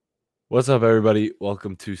What's up, everybody?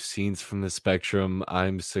 Welcome to Scenes from the Spectrum.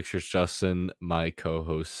 I'm Sixers Justin, my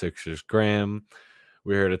co-host Sixers Graham.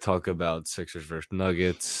 We're here to talk about Sixers versus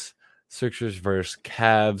Nuggets, Sixers versus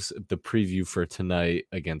Cavs, the preview for tonight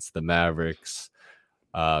against the Mavericks,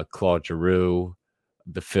 Claude Giroux,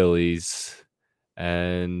 the Phillies,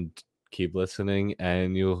 and keep listening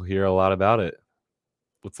and you'll hear a lot about it.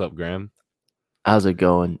 What's up, Graham? How's it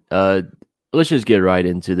going? Let's just get right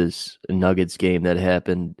into this Nuggets game that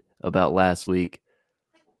happened about last week.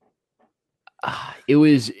 It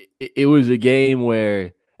was a game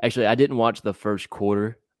where actually I didn't watch the first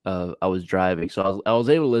quarter. I was driving, so I was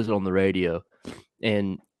able to listen on the radio.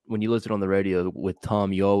 And when you listen on the radio with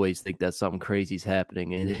Tom, you always think that something crazy is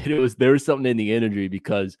happening, and there was something in the energy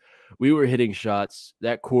because we were hitting shots.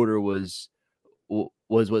 That quarter was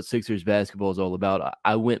what Sixers basketball is all about.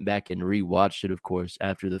 I went back and rewatched it, of course,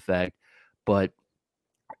 after the fact, but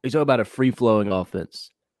you talk about a free flowing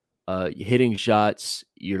offense. Hitting shots,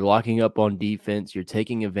 you're locking up on defense, you're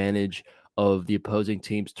taking advantage of the opposing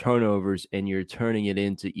team's turnovers, and you're turning it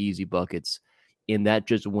into easy buckets. And that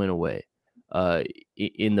just went away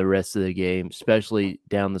in the rest of the game, especially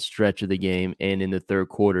down the stretch of the game and in the third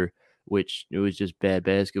quarter, which it was just bad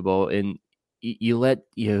basketball. And you let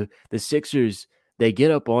the Sixers, they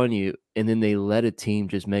get up on you, and then they let a team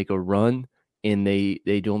just make a run, and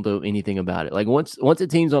they don't do anything about it. Like once a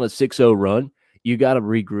team's on a 6-0 run, you got to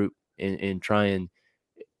regroup and try and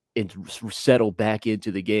settle back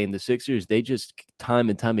into the game. The Sixers, they just time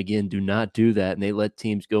and time again do not do that, and they let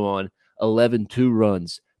teams go on 11-2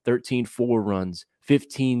 runs, 13-4 runs,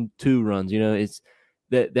 15-2 runs. It's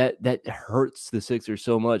that hurts the Sixers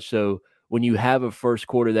so much. So when you have a first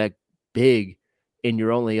quarter that big and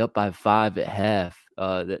you're only up by 5 at half,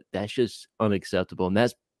 that's just unacceptable. And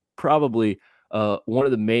that's probably one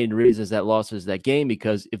of the main reasons that losses that game,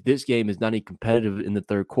 because if this game is not even competitive in the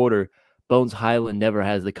third quarter, Bones Highland never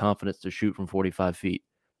has the confidence to shoot from 45 feet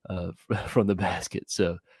from the basket.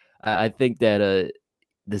 So I think that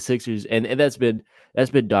the Sixers, and that's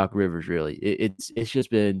been Doc Rivers, really. It's just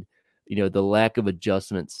been, the lack of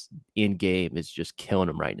adjustments in game is just killing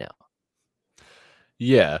him right now.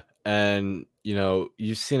 Yeah, and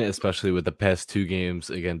you've seen it especially with the past two games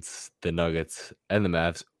against the Nuggets and the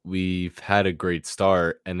Mavs. We've had a great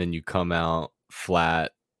start, and then you come out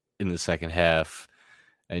flat in the second half,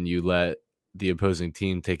 and you let the opposing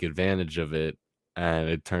team take advantage of it, and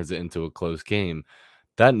it turns it into a close game.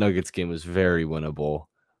 That Nuggets game was very winnable.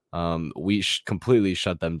 We completely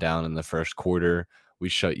shut them down in the first quarter. We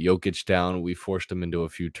shut Jokic down. We forced him into a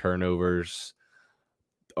few turnovers.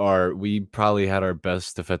 We probably had our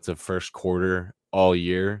best defensive first quarter all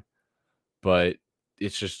year, but it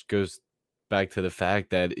just goes back to the fact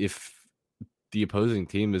that if the opposing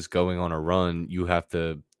team is going on a run, you have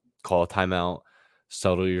to call a timeout,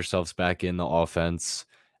 settle yourselves back in the offense,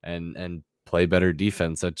 and play better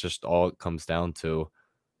defense. That's just all it comes down to.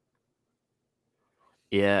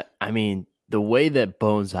 Yeah, I mean, the way that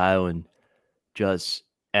Bones Highland just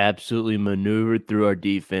absolutely maneuvered through our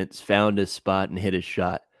defense, found a spot, and hit a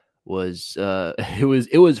shot was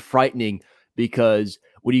it was frightening, because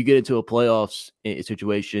when you get into a playoffs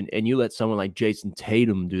situation and you let someone like Jason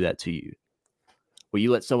Tatum do that to you, or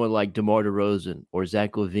you let someone like DeMar DeRozan or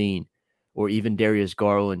Zach LaVine or even Darius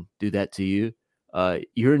Garland do that to you,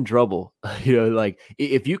 you're in trouble. Like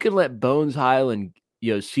if you can let Bones Highland,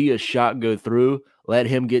 see a shot go through, let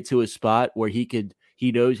him get to a spot where he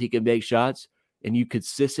knows he can make shots, and you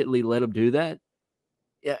consistently let him do that.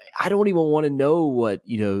 Yeah, I don't even want to know what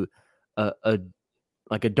a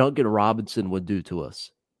like a Duncan Robinson would do to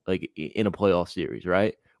us, like in a playoff series,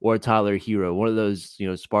 right? Or a Tyler Hero, one of those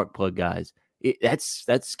spark plug guys. That's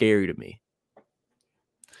scary to me.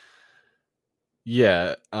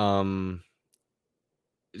 Yeah,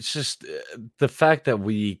 it's just the fact that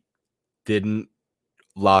we didn't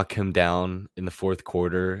lock him down in the fourth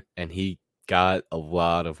quarter and he got a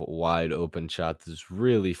lot of wide open shots is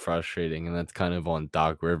really frustrating, and that's kind of on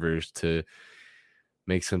Doc Rivers to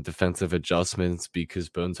make some defensive adjustments because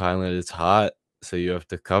Bones Highland is hot, so you have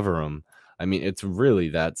to cover him. I mean, it's really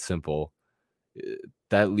that simple.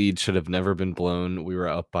 That lead should have never been blown. We were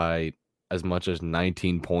up by as much as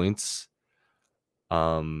 19 points.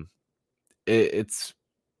 Um, it's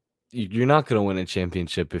you're not going to win a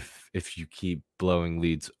championship if you keep blowing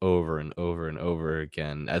leads over and over and over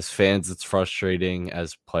again. As fans, it's frustrating.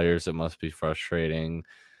 As players, it must be frustrating.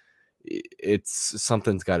 It's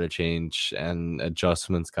something's got to change and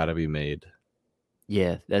adjustments got to be made.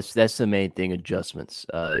 Yeah, that's the main thing. Adjustments.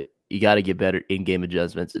 You got to get better in-game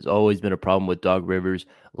adjustments. It's always been a problem with Doc Rivers.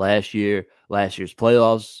 Last year's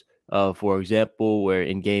playoffs, for example, where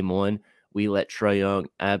in Game 1 we let Trae Young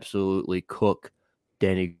absolutely cook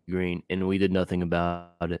Danny Green, and we did nothing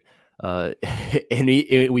about it. And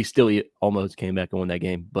we still almost came back and won that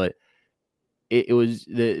game, but it was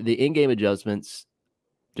the in-game adjustments.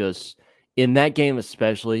 Just in that game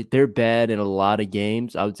especially, they're bad in a lot of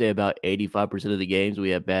games. I would say about 85% of the games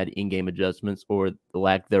we have bad in-game adjustments or the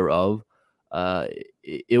lack thereof.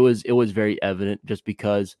 It was very evident just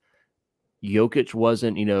because Jokic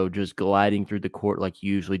wasn't, just gliding through the court like he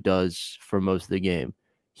usually does for most of the game.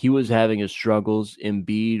 He was having his struggles.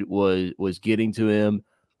 Embiid was getting to him.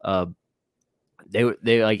 Uh,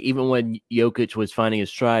 they like, even when Jokic was finding his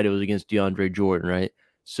stride, it was against DeAndre Jordan, right?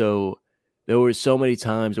 So there were so many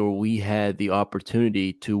times where we had the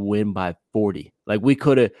opportunity to win by 40. Like we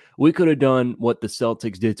could have done what the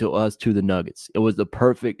Celtics did to us to the Nuggets. It was the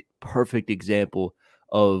perfect example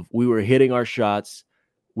of we were hitting our shots,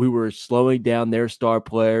 we were slowing down their star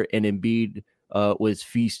player, and Embiid was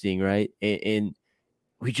feasting, right? And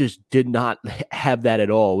we just did not have that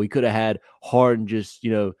at all. We could have had Harden just,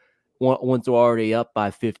 once we're already up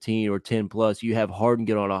by 15 or 10 plus, you have Harden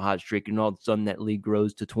get on a hot streak, and all of a sudden that lead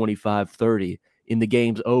grows to 25-30 in the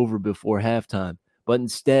game's over before halftime. But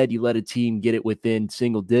instead, you let a team get it within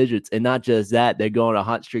single digits. And not just that, they go on a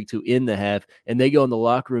hot streak to end the half, and they go in the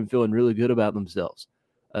locker room feeling really good about themselves.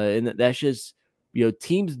 And that's just,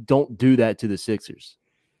 teams don't do that to the Sixers.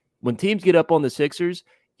 When teams get up on the Sixers,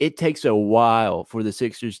 it takes a while for the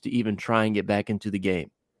Sixers to even try and get back into the game.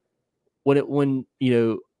 Like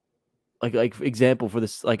for example, for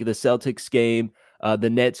this, like the Celtics game, the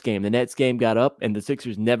Nets game got up, and the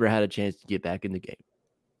Sixers never had a chance to get back in the game.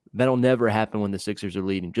 That'll never happen when the Sixers are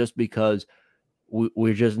leading, just because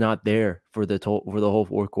we're just not there for the whole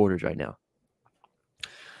 4 quarters right now.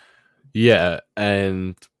 Yeah,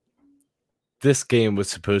 and this game was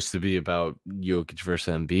supposed to be about Jokic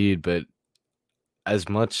versus Embiid, but as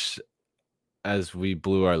much as we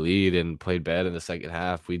blew our lead and played bad in the second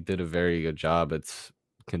half, we did a very good job at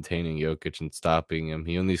containing Jokic and stopping him.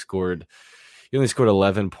 He only scored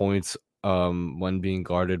 11 points when being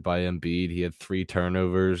guarded by Embiid. He had 3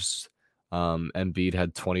 turnovers. Embiid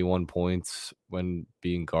had 21 points when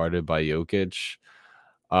being guarded by Jokic.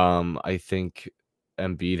 I think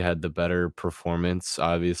Embiid had the better performance,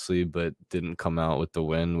 obviously, but didn't come out with the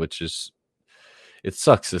win, which is, it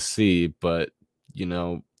sucks to see, but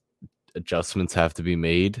adjustments have to be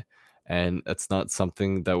made, and that's not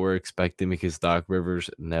something that we're expecting because Doc Rivers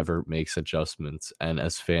never makes adjustments, and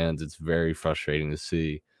as fans, it's very frustrating to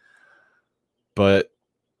see. But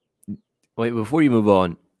wait, before you move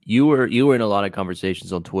on, you were in a lot of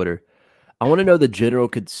conversations on Twitter. I want to know the general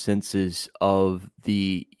consensus of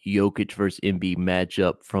the Jokic versus Embiid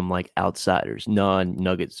matchup from like outsiders,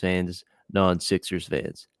 non-Nuggets fans, non-Sixers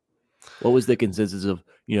fans. What was the consensus of,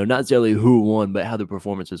 not necessarily who won, but how the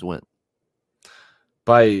performances went?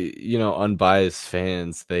 by unbiased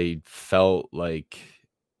fans, they felt like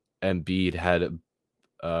Embiid had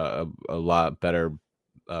a lot better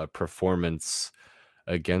performance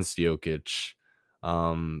against Jokic.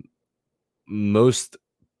 Most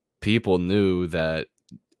people knew that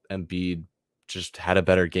Embiid just had a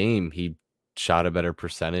better game. He shot a better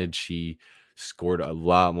percentage. He scored a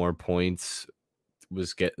lot more points,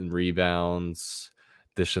 was getting rebounds,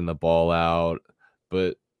 dishing the ball out.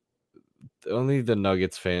 But only the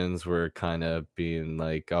Nuggets fans were kind of being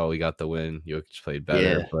like, "Oh, we got the win. Jokic played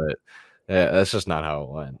better." Yeah. But that's just not how it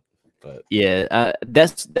went. But Yeah,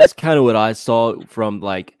 that's kind of what I saw from,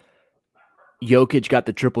 like, Jokic got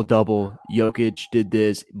the triple double. Jokic did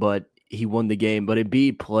this, but he won the game. But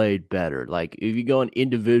Embiid played better. Like, if you go on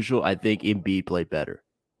individual, I think Embiid played better.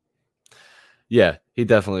 yeah, he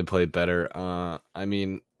definitely played better. I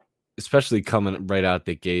mean, especially coming right out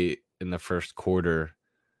the gate in the first quarter,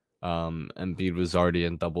 Embiid was already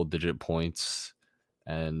in double-digit points,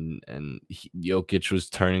 and Jokic was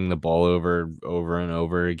turning the ball over and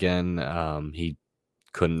over again. He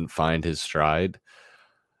couldn't find his stride,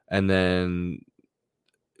 and then,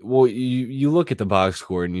 well, you look at the box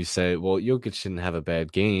score and you say, well, Jokic didn't have a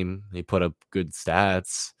bad game. He put up good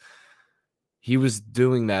stats. He was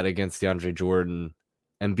doing that against DeAndre Jordan.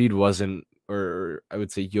 Embiid wasn't, or I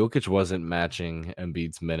would say Jokic wasn't matching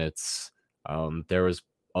Embiid's minutes. There was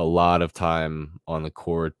a lot of time on the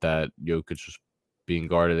court that Jokic was being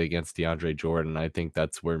guarded against DeAndre Jordan. I think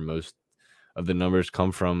that's where most of the numbers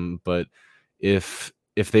come from. But if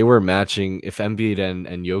they were matching, if Embiid and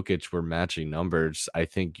Jokic were matching numbers, I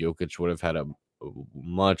think Jokic would have had a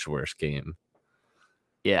much worse game.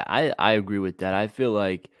 Yeah, I agree with that. I feel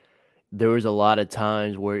like there was a lot of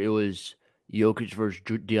times where it was Jokic versus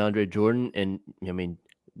DeAndre Jordan, and I mean,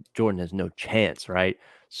 Jordan has no chance, right?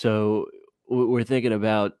 So we're thinking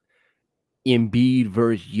about Embiid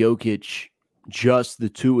versus Jokic, just the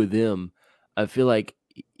two of them, I feel like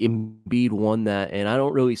Embiid won that, and I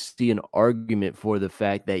don't really see an argument for the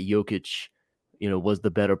fact that Jokic, was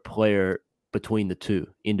the better player between the two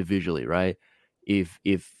individually, right? If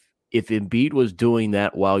Embiid was doing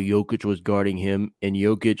that while Jokic was guarding him, and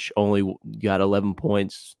Jokic only got 11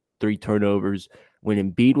 points, 3 turnovers when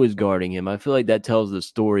Embiid was guarding him, I feel like that tells the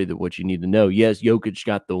story that what you need to know. Yes, Jokic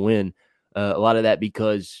got the win. A lot of that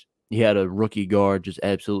because he had a rookie guard just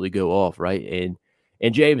absolutely go off, right?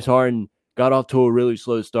 And James Harden got off to a really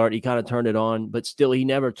slow start. He kind of turned it on, but still he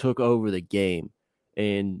never took over the game.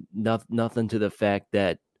 And nothing to the fact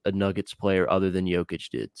that a Nuggets player other than Jokic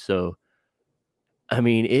did. So I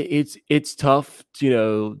mean, it's tough,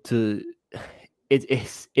 to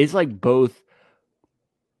it's like both.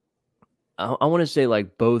 I want to say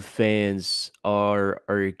like both fans are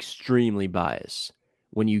extremely biased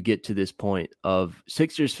when you get to this point of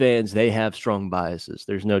Sixers fans. They have strong biases.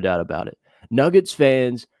 There's no doubt about it. Nuggets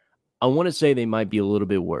fans, I want to say they might be a little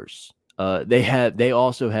bit worse. They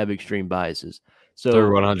also have extreme biases. They're So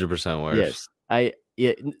 100% worse.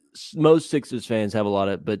 yes, most Sixers fans have a lot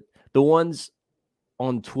of, but the ones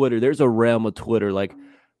on Twitter, there's a realm of Twitter like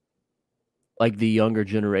the younger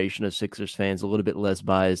generation of Sixers fans, a little bit less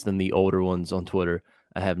biased than the older ones on Twitter,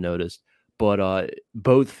 I have noticed. But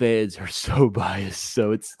both fans are so biased.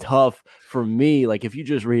 So it's tough for me. Like if you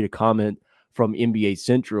just read a comment from NBA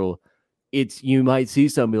Central, you might see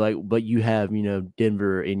somebody like, but you have,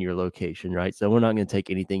 Denver in your location, right? So we're not going to take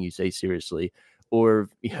anything you say seriously. Or,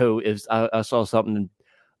 if I saw something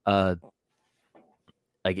like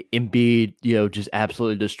Embiid, just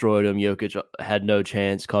absolutely destroyed him. Jokic had no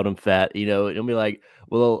chance, called him fat, it'll be like,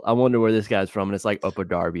 well, I wonder where this guy's from. And it's like Upper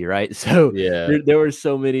Darby, right? So Yeah. there were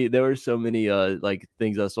so many like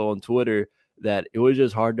things I saw on Twitter that it was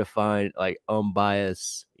just hard to find like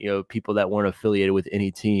unbiased, people that weren't affiliated with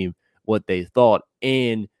any team, what they thought.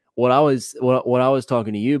 And what I was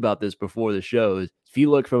talking to you about this before the show is if you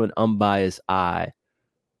look from an unbiased eye,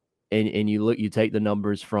 and you take the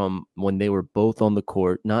numbers from when they were both on the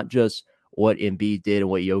court, not just what Embiid did and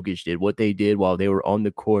what Jokic did, what they did while they were on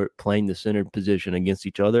the court playing the center position against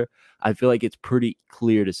each other. I feel like it's pretty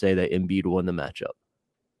clear to say that Embiid won the matchup.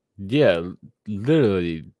 Yeah,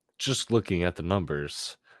 literally just looking at the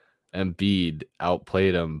numbers, Embiid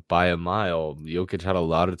outplayed him by a mile. Jokic had a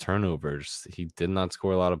lot of turnovers. He did not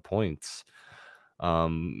score a lot of points.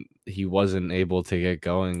 He wasn't able to get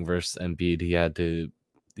going versus Embiid. He had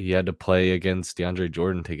to play against DeAndre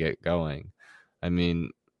Jordan to get going. I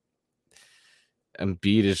mean,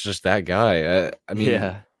 Embiid is just that guy. I mean,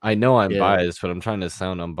 Yeah. I know I'm Yeah. biased, but I'm trying to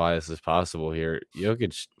sound unbiased as possible here.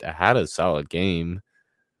 Jokic had a solid game,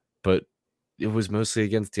 but it was mostly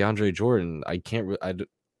against DeAndre Jordan. I can't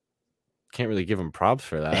really give him props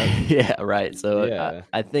for that. Yeah, right. So Yeah.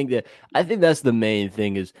 I think that's the main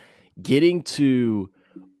thing is getting to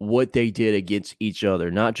what they did against each other,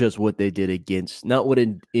 not just what they did against, not what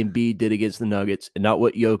Embiid did against the Nuggets, and not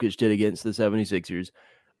what Jokic did against the 76ers,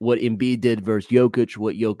 what Embiid did versus Jokic,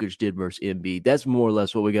 what Jokic did versus Embiid. That's more or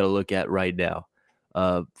less what we got to look at right now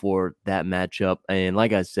for that matchup. And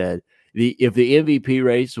like I said, if the MVP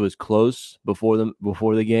race was close before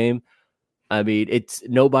the game, I mean, it's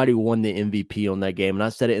nobody won the MVP on that game. And I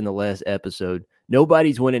said it in the last episode.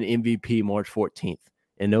 Nobody's winning MVP March 14th,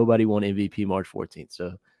 and nobody won MVP March 14th.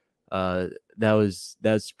 So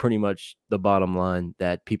that's pretty much the bottom line,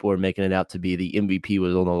 that people are making it out to be the MVP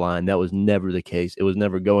was on the line. That was never the case. It was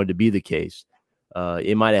never going to be the case.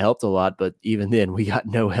 It might have helped a lot, but even then we got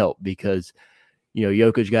no help because,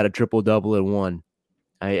 Jokic got a triple-double and won.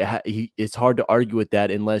 It's hard to argue with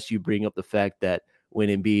that unless you bring up the fact that when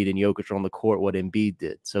Embiid and Jokic are on the court, what Embiid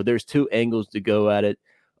did. So there's two angles to go at it.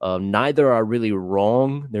 Neither are really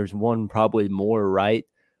wrong. There's one probably more right,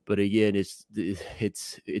 but again, it's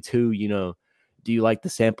who, do you like the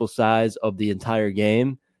sample size of the entire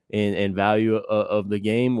game and value of the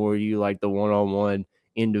game, or do you like the one-on-one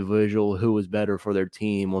individual who was better for their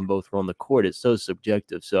team when both were on the court? It's so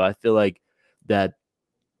subjective. So I feel like that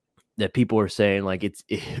people are saying like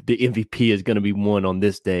the MVP is going to be won on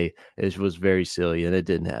this day, it was very silly, and it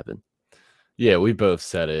didn't happen. Yeah, we both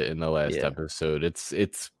said it in the last episode.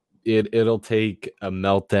 It'll take a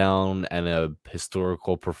meltdown and a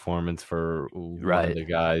historical performance for one of the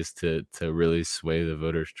guys to really sway the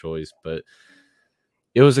voters' choice. But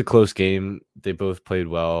it was a close game. They both played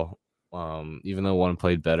well. Even though one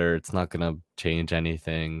played better, it's not going to change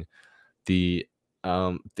anything. The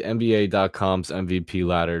NBA.com's MVP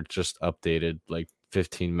ladder just updated like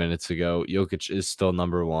 15 minutes ago. Jokic is still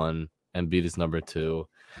number 1, Embiid is number 2,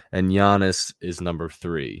 and Giannis is number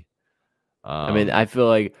 3. I mean, I feel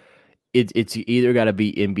like it's either got to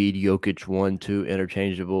be Embiid, Jokic 1, 2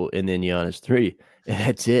 interchangeable, and then Giannis 3, and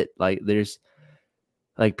that's it. Like there's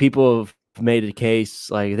like people have made a case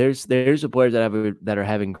like there's a players that are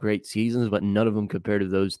having great seasons, but none of them compared to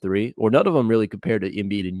those three, or none of them really compared to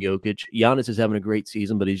Embiid and Jokic. Giannis is having a great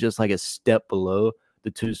season, but he's just like a step below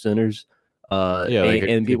the two centers. Yeah, like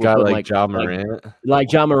And a people guy put like Ja Morant.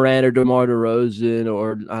 like Ja Morant or DeMar DeRozan,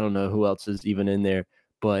 or I don't know who else is even in there.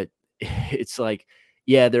 But it's like,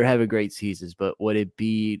 yeah, they're having great seasons, but what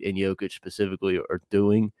Embiid and Jokic specifically are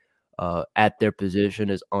doing at their position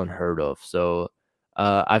is unheard of. So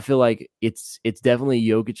I feel like it's definitely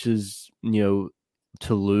Jokic's,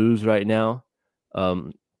 to lose right now.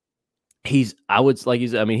 Um, he's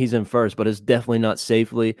he's in first, but it's definitely not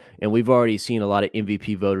safely. And we've already seen a lot of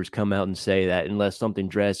MVP voters come out and say that unless something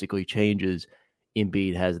drastically changes,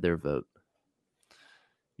 Embiid has their vote.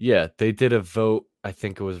 Yeah, they did a vote. I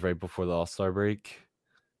think it was right before the All-Star break,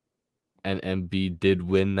 and Embiid did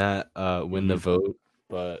win the vote.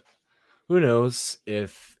 But who knows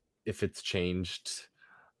if it's changed?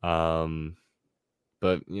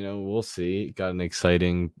 But we'll see. Got an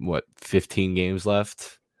exciting 15 games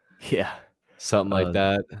left, Yeah, something like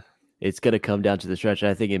that. it's going to come down to the stretch.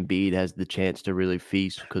 I think Embiid has the chance to really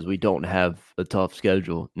feast because we don't have a tough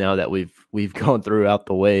schedule now that we've gone throughout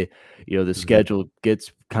the way. The schedule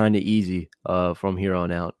gets kind of easy from here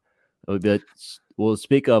on out. But we'll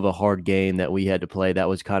speak of a hard game that we had to play. That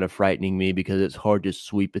was kind of frightening me because it's hard to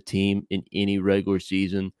sweep a team in any regular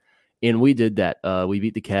season, and we did that. We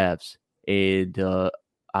beat the Cavs, and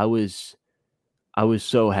I was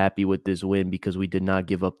so happy with this win because we did not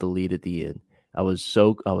give up the lead at the end. I was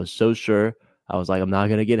so sure. I was like, I'm not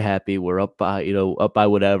gonna get happy. We're up by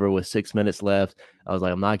whatever with 6 minutes left. I was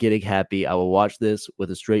like, I'm not getting happy. I will watch this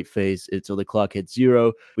with a straight face until the clock hits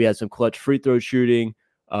 0. We had some clutch free throw shooting.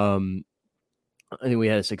 I think we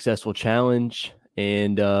had a successful challenge,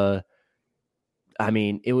 and I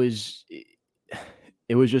mean, it was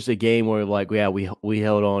just a game where we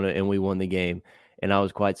held on and we won the game, and I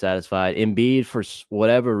was quite satisfied. Embiid, for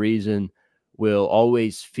whatever reason, will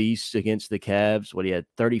always feast against the Cavs. He had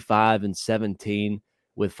 35 and 17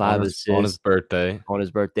 with 5 assists on his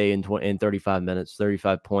birthday in 35 minutes,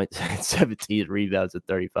 35 points and 17 rebounds in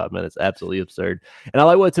 35 minutes. Absolutely absurd. And I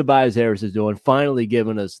like what Tobias Harris is doing, finally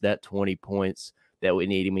giving us that 20 points that we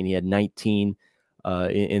need. I mean, he had 19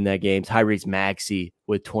 in that game. Tyrese Maxey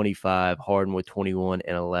with 25, Harden with 21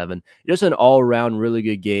 and 11. Just an all-around really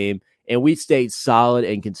good game. And we stayed solid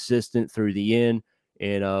and consistent through the end.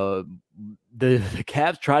 And the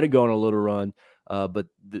Cavs tried to go on a little run, but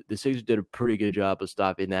the Sixers did a pretty good job of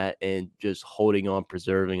stopping that and just holding on,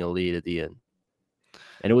 preserving a lead at the end.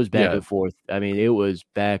 And it was back and forth. I mean, it was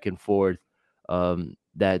back and forth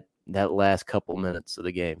that last couple minutes of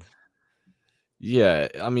the game. Yeah,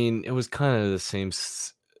 I mean, it was kind of the same,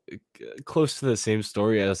 close to the same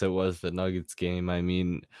story as it was the Nuggets game. I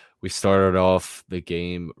mean, we started off the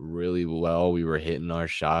game really well. We were hitting our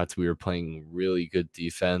shots. We were playing really good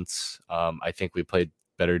defense. I think we played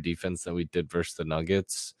better defense than we did versus the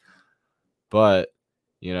Nuggets. But,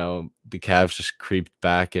 the Cavs just creeped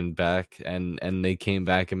back, and they came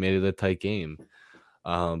back and made it a tight game.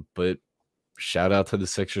 But shout out to the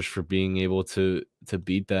Sixers for being able to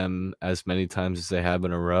beat them as many times as they have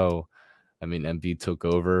in a row. I mean, Embiid took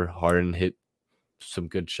over. Harden hit some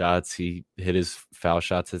good shots. He hit his foul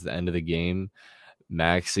shots at the end of the game.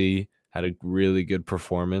 Maxey had a really good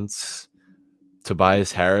performance.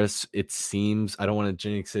 Tobias Harris, it seems, I don't want to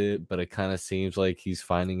jinx it, but it kind of seems like he's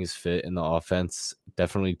finding his fit in the offense,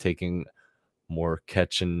 definitely taking more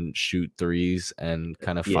catch and shoot threes and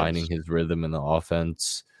kind of finding his rhythm in the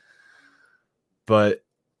offense. But,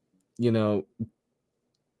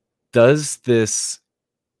 does this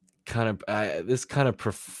kind of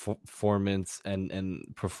performance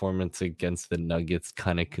and performance against the Nuggets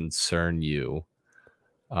kind of concern you,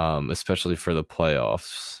 especially for the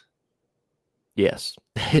playoffs? Yes,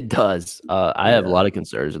 it does. I have a lot of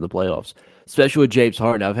concerns in the playoffs, especially with James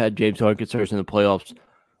Harden. I've had James Harden concerns in the playoffs.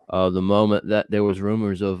 The moment that there was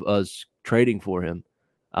rumors of us trading for him,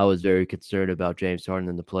 I was very concerned about James Harden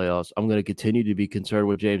in the playoffs. I'm going to continue to be concerned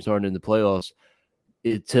with James Harden in the playoffs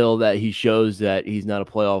until that he shows that he's not a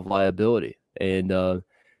playoff liability. And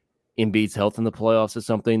Embiid's health in the playoffs is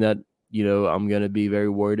something that, I'm going to be very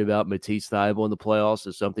worried about. Matisse Thybulle in the playoffs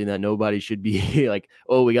is something that nobody should be like,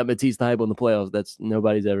 oh, we got Matisse Thybulle in the playoffs.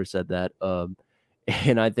 Nobody's ever said that.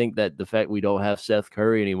 And I think that the fact we don't have Seth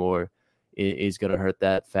Curry anymore is going to hurt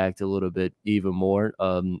that fact a little bit even more.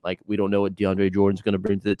 We don't know what DeAndre Jordan's going to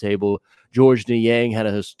bring to the table. Georges Niang had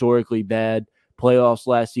a historically bad playoffs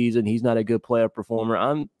last season. He's not a good playoff performer.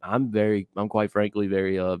 I'm quite frankly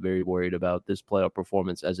very very worried about this playoff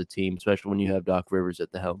performance as a team, especially when you have Doc Rivers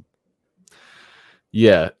at the helm.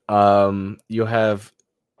 Yeah. You have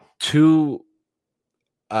two.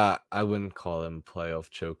 I wouldn't call them playoff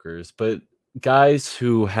chokers, but guys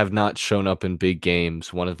who have not shown up in big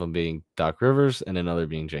games. One of them being Doc Rivers, and another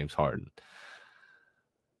being James Harden.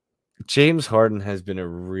 James Harden has been a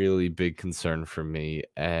really big concern for me,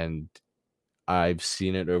 and I've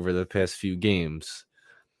seen it over the past few games.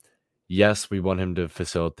 Yes, we want him to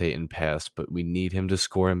facilitate and pass, but we need him to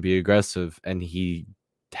score and be aggressive, and he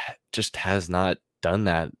just has not done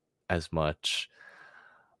that as much.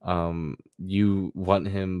 You want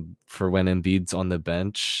him for when Embiid's on the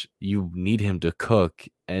bench. You need him to cook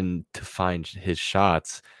and to find his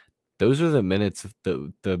shots. Those are the minutes,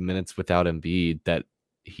 the minutes without Embiid that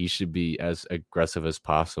he should be as aggressive as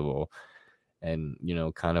possible, and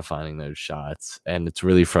kind of finding those shots. And it's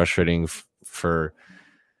really frustrating for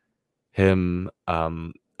him.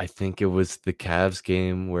 I think it was the Cavs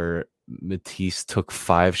game where Matisse took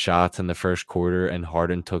 5 shots in the first quarter and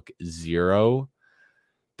Harden took 0.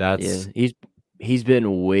 That's he's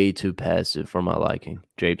been way too passive for my liking,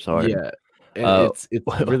 James Harden. Yeah, and it's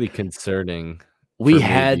really concerning. We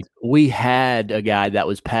had a guy that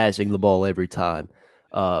was passing the ball every time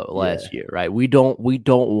last year, right? We don't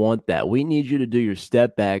want that. We need you to do your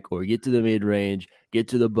step back or get to the mid range, get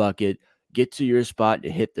to the bucket, get to your spot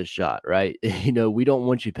and hit the shot, right? We don't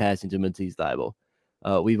want you passing to Matisse Thybulle.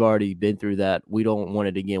 We've already been through that. We don't want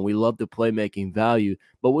it again. We love the playmaking value,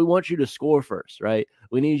 but we want you to score first, right?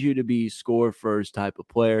 We need you to be score first type of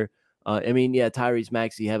player. Tyrese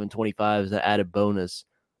Maxey having 25 is an added bonus,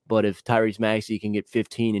 but if Tyrese Maxey can get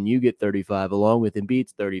 15 and you get 35 along with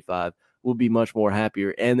Embiid's 35, we'll be much more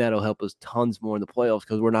happier, and that'll help us tons more in the playoffs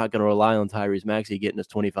because we're not going to rely on Tyrese Maxey getting us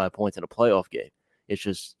 25 points in a playoff game. It's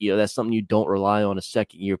just, that's something you don't rely on a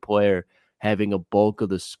second-year player having a bulk of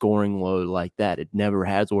the scoring load like that. It never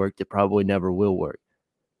has worked. It probably never will work.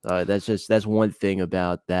 That's one thing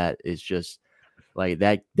about that. It's just like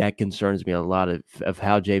that concerns me a lot of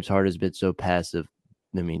how James Harden has been so passive.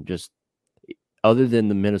 I mean, just other than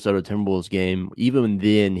the Minnesota Timberwolves game, even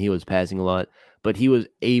then he was passing a lot, but he was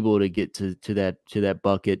able to get to that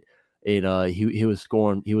bucket, and he was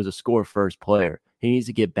scoring. He was a score first player. He needs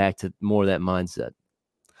to get back to more of that mindset.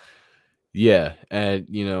 Yeah, and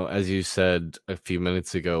as you said a few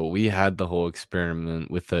minutes ago, we had the whole experiment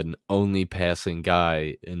with an only passing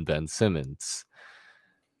guy in Ben Simmons.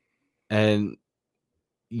 And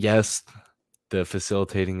yes, the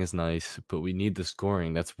facilitating is nice, but we need the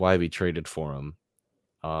scoring. That's why we traded for him.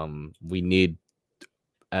 We need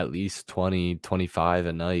at least 20, 25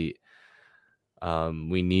 a night.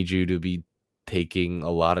 We need you to be taking a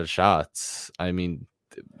lot of shots. I mean,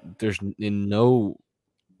 there's in no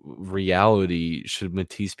reality should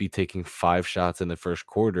Matisse be taking 5 shots in the first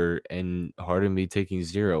quarter and Harden be taking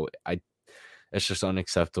 0. It's just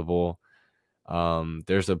unacceptable.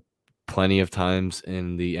 There's plenty of times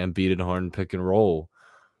in the Embiid and Harden pick and roll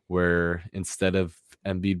where instead of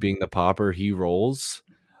Embiid being the popper, he rolls.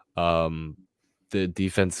 The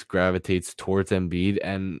defense gravitates towards Embiid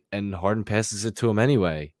and Harden passes it to him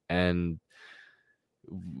anyway. And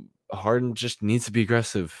Harden just needs to be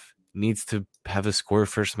aggressive, needs to have a score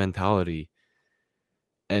first mentality.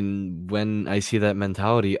 And when I see that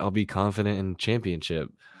mentality, I'll be confident in championship.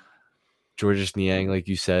 Georges Niang, like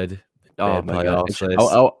you said, oh my God.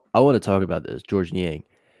 I want to talk about this. Georges Niang.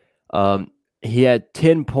 He had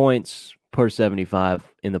 10 points per 75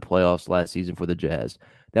 in the playoffs last season for the Jazz.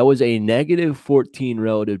 That was a negative 14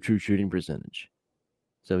 relative true shooting percentage.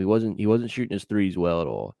 So he wasn't shooting his threes well at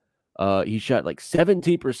all. He shot like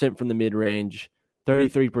 17% from the mid range,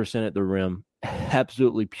 33% at the rim.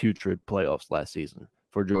 Absolutely putrid playoffs last season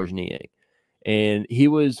for Georges Niang. And he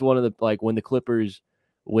was one of the, when the Clippers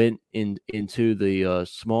went into the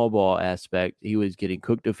small ball aspect, he was getting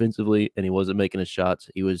cooked offensively and he wasn't making his shots.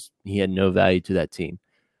 He had no value to that team.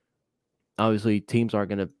 Obviously, teams aren't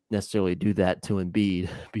going to necessarily do that to Embiid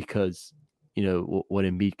because what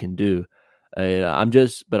Embiid can do.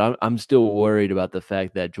 I'm still worried about the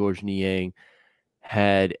fact that Georges Niang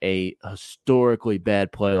had a historically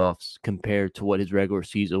bad playoffs compared to what his regular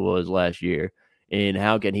season was last year. And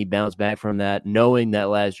how can he bounce back from that, knowing that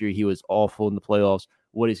last year he was awful in the playoffs?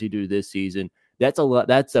 What does he do this season? That's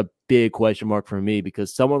a big question mark for me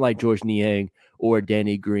because someone like Georges Niang or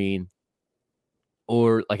Danny Green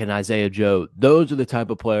or like an Isaiah Joe, those are the type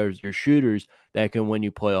of players, your shooters that can win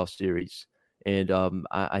you playoff series. And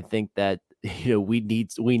I think that we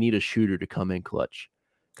need a shooter to come in clutch.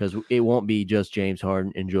 because it won't be just James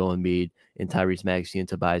Harden and Joel Embiid and Tyrese Maxey and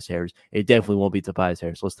Tobias Harris. It definitely won't be Tobias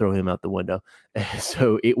Harris. Let's throw him out the window.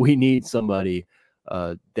 So we need somebody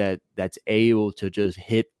that's able to just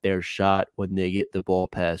hit their shot when they get the ball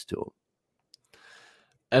passed to them.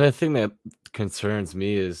 And the thing that concerns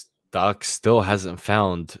me is Doc still hasn't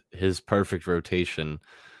found his perfect rotation.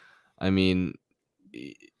 I mean,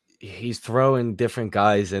 he's throwing different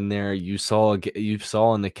guys in there. You saw in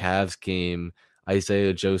the Cavs game,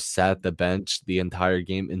 Isaiah Joe sat the bench the entire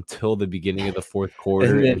game until the beginning of the fourth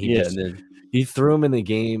quarter, And then, and he threw him in the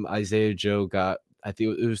game. Isaiah Joe got, I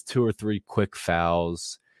think it was 2 or 3 quick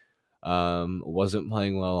fouls. Wasn't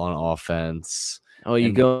playing well on offense. Oh,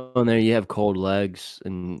 you go in there, you have cold legs,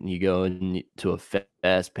 and you go into a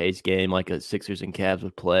fast-paced game like a Sixers and Cavs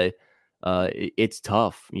would play. It's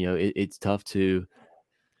tough. It's tough to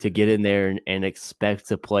get in there and expect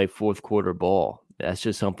to play fourth quarter ball. That's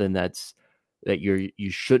just something that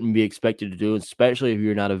you shouldn't be expected to do, especially if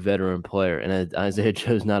you're not a veteran player. And Isaiah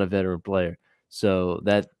Joe's not a veteran player, so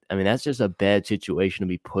that's just a bad situation to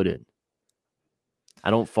be put in. I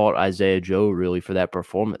don't fault Isaiah Joe really for that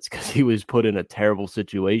performance because he was put in a terrible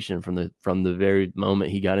situation from the very moment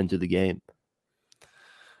he got into the game.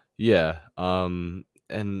 Yeah,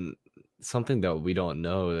 and something that we don't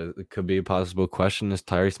know that could be a possible question is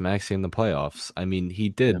Tyrese Maxey in the playoffs. I mean, he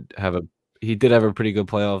did have a pretty good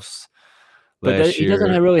playoffs last year. He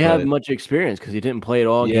doesn't really have much experience because he didn't play at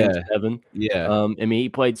all Game 7. Yeah. He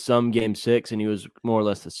played some Game 6 and he was more or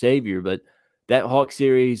less the savior, but that Hawks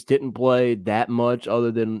series didn't play that much other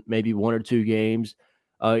than maybe 1 or 2 games.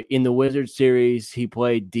 In the Wizards series, he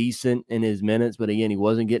played decent in his minutes, but again, he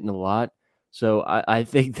wasn't getting a lot. So I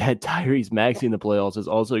think that Tyrese Maxey in the playoffs is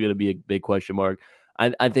also going to be a big question mark.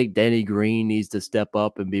 I think Danny Green needs to step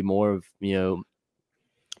up and be more of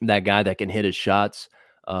that guy that can hit his shots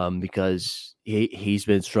because he's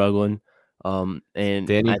been struggling. And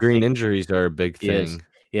Danny Green injuries are a big thing.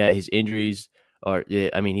 His injuries are.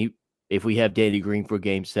 If we have Danny Green for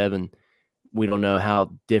Game 7, we don't know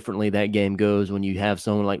how differently that game goes when you have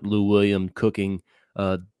someone like Lou Williams cooking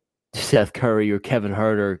Seth Curry or Kevin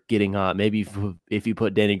Huerter getting hot. Maybe if you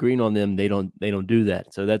put Danny Green on them, they don't do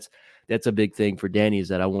that. So that's a big thing for Danny is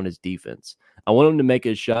that I want his defense. I want him to make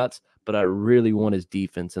his shots, but I really want his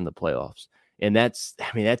defense in the playoffs. And that's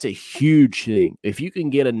a huge thing. If you can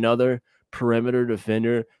get another perimeter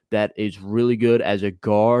defender that is really good as a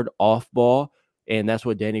guard off ball, and that's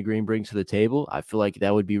what Danny Green brings to the table, I feel like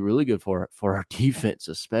that would be really good for our defense,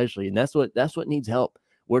 especially. And that's what needs help.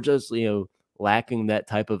 We're just, lacking that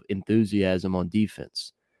type of enthusiasm on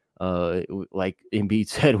defense. Like Embiid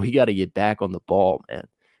said, we got to get back on the ball, man.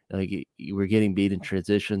 Like we're getting beat in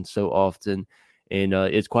transition so often, and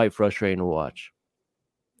it's quite frustrating to watch.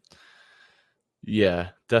 Yeah,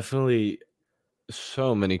 definitely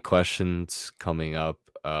so many questions coming up,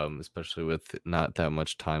 especially with not that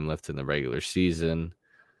much time left in the regular season.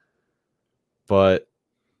 But,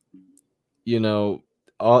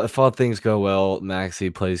 if all things go well,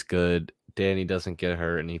 Maxey plays good, Danny doesn't get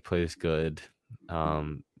hurt, and he plays good.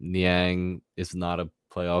 Niang is not a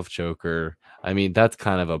playoff joker. I mean, that's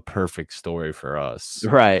kind of a perfect story for us.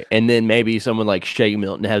 Right. And then maybe someone like Shake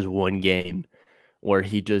Milton has one game where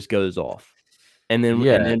he just goes off. And then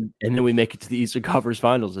we make it to the Eastern Conference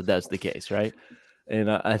Finals if that's the case, right?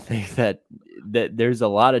 And I think that there's a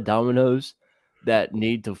lot of dominoes that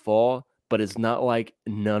need to fall, but it's not like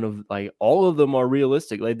all of them are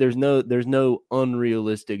realistic. Like there's no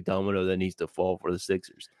unrealistic domino that needs to fall for the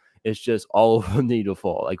Sixers. It's just all of them need to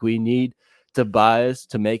fall. Like we need Tobias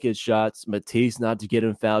to make his shots, Matisse not to get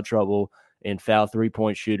in foul trouble and foul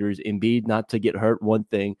 3-point shooters, Embiid not to get hurt, one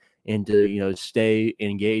thing, and to stay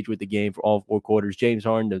engaged with the game for all 4 quarters. James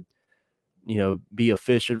Harden to be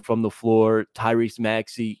efficient from the floor. Tyrese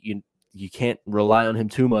Maxey, you can't rely on him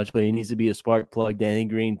too much, but he needs to be a spark plug. Danny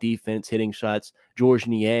Green, defense, hitting shots. Georges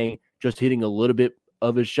Niang just hitting a little bit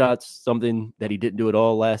of his shots, something that he didn't do at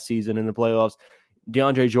all last season in the playoffs.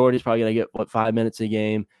 DeAndre Jordan is probably going to get 5 minutes a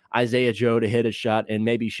game. Isaiah Joe to hit a shot, and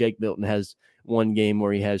maybe Shake Milton has one game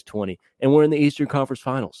where he has 20. And we're in the Eastern Conference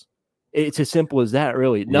Finals. It's as simple as that,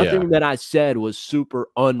 really. Nothing that I said was super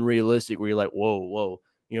unrealistic where you're like, whoa.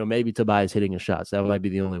 Maybe Tobias hitting a shot. So that might be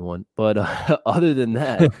the only one. But other than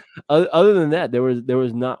that, there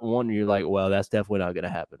was not one where you're like, well, that's definitely not going to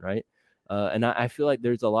happen, right? And I feel like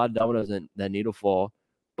there's a lot of dominoes that need to fall.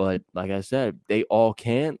 But like I said, they all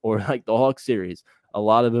can, or like the Hawks series, a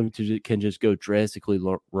lot of them can just go drastically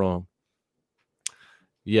wrong.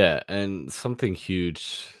 Yeah, and something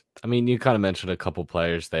huge. I mean, you kind of mentioned a couple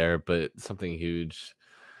players there, but something huge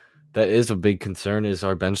that is a big concern is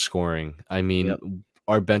our bench scoring. I mean,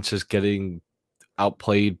 our bench is getting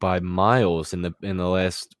outplayed by miles in the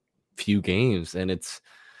last few games, and it's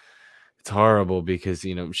horrible because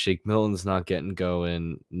Shake Milton's not getting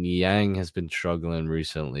going. Niang has been struggling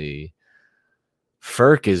recently.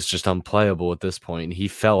 Ferk is just unplayable at this point. He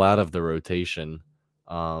fell out of the rotation.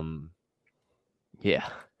 Yeah.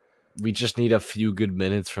 We just need a few good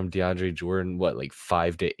minutes from DeAndre Jordan. What, like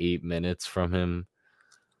 5 to 8 minutes from him?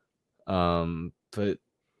 But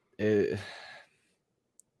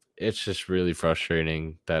it's just really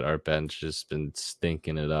frustrating that our bench has been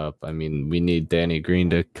stinking it up. I mean, we need Danny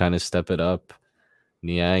Green to kind of step it up.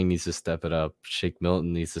 Niang needs to step it up. Shake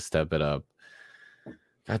Milton needs to step it up.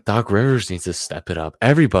 God, Doc Rivers needs to step it up.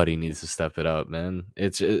 Everybody needs to step it up, man.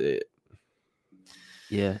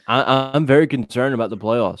 Yeah, I'm very concerned about the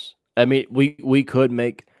playoffs. I mean, we could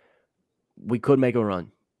make a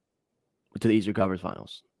run to the Eastern Conference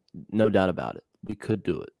Finals, no doubt about it. We could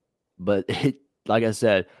do it, but like I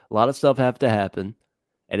said, a lot of stuff have to happen,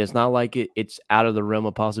 and it's not like it's out of the realm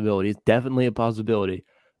of possibility. It's definitely a possibility,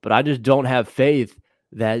 but I just don't have faith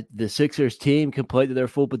that the Sixers team can play to their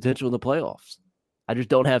full potential in the playoffs. I just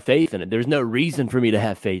don't have faith in it. There's no reason for me to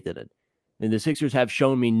have faith in it. And the Sixers have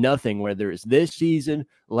shown me nothing, whether it's this season,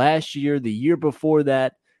 last year, the year before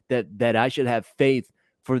that I should have faith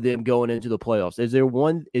for them going into the playoffs. Is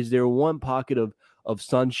there one pocket of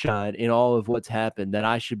sunshine in all of what's happened that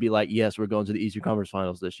I should be like, yes, we're going to the Eastern Conference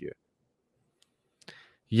Finals this year?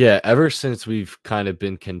 Yeah, ever since we've kind of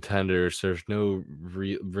been contenders, there's no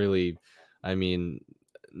really, I mean,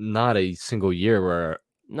 not a single year where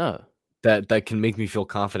that can make me feel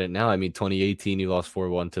confident now. I mean, 2018, you lost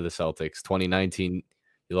 4-1 to the Celtics. 2019,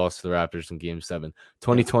 you lost to the Raptors in Game 7.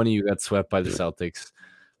 2020, you got swept by the Celtics.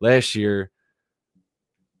 Last year,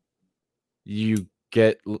 you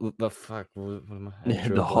get the fuck. What am I?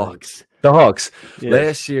 The Hawks. The Hawks. Yeah.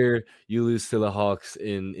 Last year, you lose to the Hawks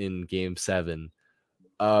in Game 7.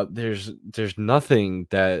 There's nothing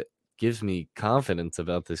that gives me confidence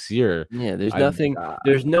about this year. Yeah, there's nothing.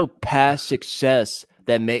 There's no past success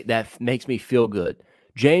that makes me feel good.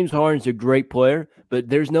 James Harden's a great player, but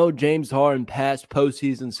there's no James Harden past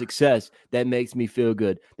postseason success that makes me feel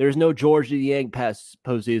good. There's no George Niang past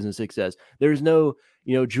postseason success. There's no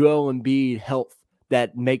Joel Embiid health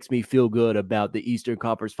that makes me feel good about the Eastern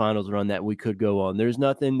Conference Finals run that we could go on. There's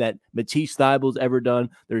nothing that Matisse Thybulle's ever done.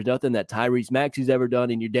 There's nothing that Tyrese Maxey's ever done,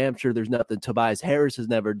 and you're damn sure there's nothing Tobias Harris has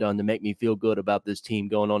never done to make me feel good about this team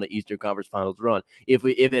going on an Eastern Conference Finals run. If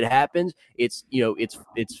it happens, it's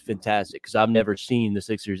fantastic because I've never seen the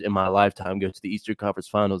Sixers in my lifetime go to the Eastern Conference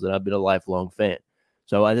Finals, and I've been a lifelong fan.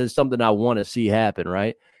 So it's something I want to see happen,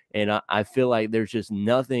 right? And I feel like there's just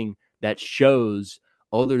nothing that shows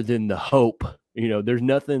other than the hope. There's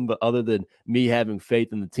nothing but other than me having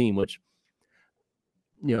faith in the team, which,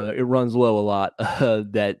 it runs low a lot,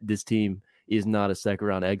 that this team is not a second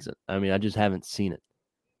round exit. I mean, I just haven't seen it.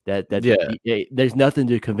 There's nothing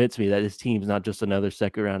to convince me that this team's not just another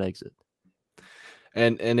second round exit.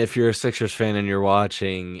 And if you're a Sixers fan and you're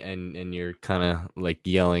watching and you're kind of like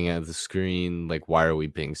yelling at the screen, like, why are we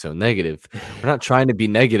being so negative? We're not trying to be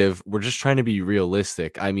negative. We're just trying to be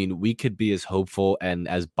realistic. I mean, we could be as hopeful and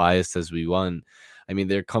as biased as we want. I mean,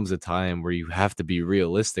 there comes a time where you have to be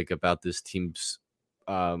realistic about this team's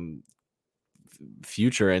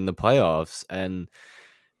future in the playoffs. And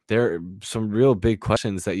there are some real big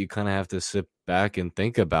questions that you kind of have to sit back and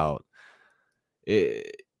think about.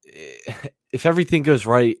 If everything goes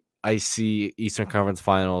right, I see Eastern Conference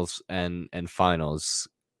Finals and finals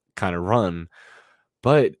kind of run.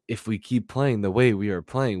 But if we keep playing the way we are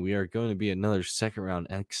playing, we are going to be another second round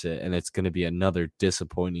exit, and it's going to be another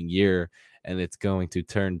disappointing year, and it's going to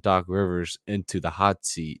turn Doc Rivers into the hot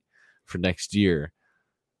seat for next year.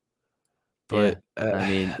 But I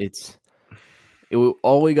mean,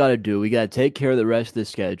 all we got to do, we got to take care of the rest of the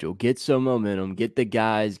schedule, get some momentum, get the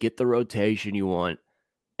guys, get the rotation you want,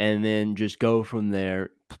 and then just go from there.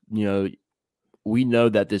 We know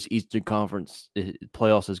that this Eastern Conference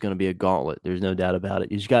playoffs is going to be a gauntlet. There's no doubt about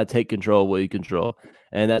it. You just got to take control of what you control,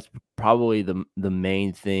 and that's probably the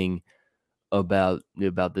main thing about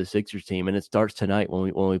the Sixers team. And it starts tonight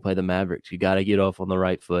when we play the Mavericks. You got to get off on the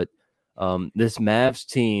right foot. This Mavs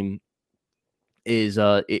team is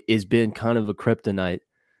been kind of a kryptonite.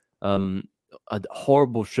 A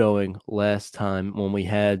horrible showing last time when we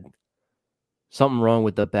had something wrong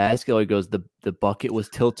with the basket. It goes the bucket was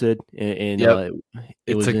tilted, and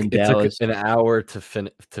it was in Dallas. It took an hour to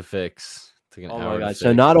fix. Oh my God!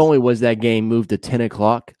 So not only was that game moved to 10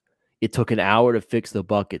 o'clock, it took an hour to fix the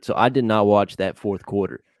bucket. So I did not watch that fourth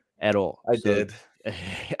quarter at all. I did.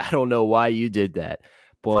 I don't know why you did that,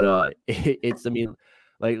 but it's. I mean,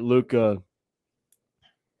 like Luka.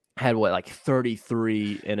 had what, like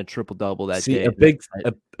 33 and a triple double that See, day. And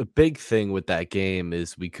a big thing with that game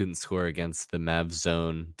is we couldn't score against the Mavs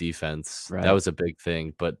zone defense. That right. was a big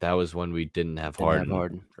thing, but that was when we didn't have Didn't have Harden.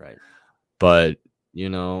 Harden. Right. But,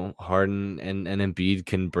 Harden and Embiid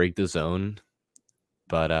can break the zone,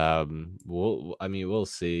 but, we'll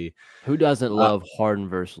see. Who doesn't Uh, love Harden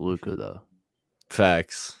versus Luka though?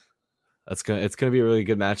 Facts. It's gonna be a really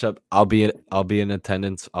good matchup. I'll be in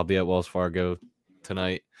attendance. I'll be at Wells Fargo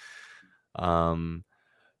tonight. Um,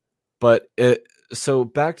 but so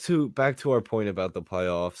back to our point about the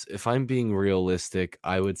playoffs. If I'm being realistic,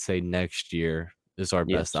 I would say next year is our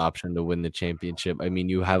best Yes. option to win the championship. I mean,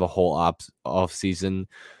 you have a whole off season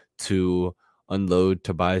to unload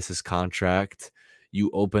Tobias's contract. You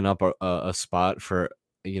open up a spot for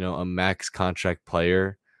a max contract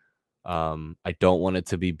player. I don't want it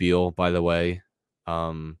to be Beal, by the way.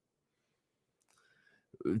 Do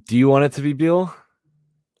you want it to be Beal?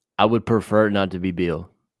 I would prefer it not to be Beal.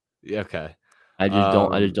 Yeah, okay. I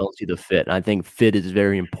just don't see the fit. And I think fit is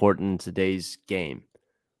very important in today's game.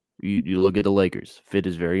 You look at the Lakers. Fit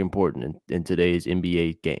is very important in today's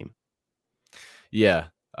NBA game. Yeah.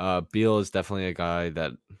 Beal is definitely a guy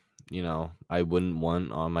that, I wouldn't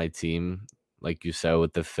want on my team. Like you said,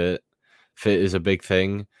 with the fit. Fit is a big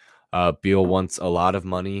thing. Beal wants a lot of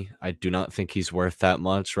money. I do not think he's worth that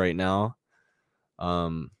much right now.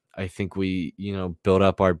 I think we, build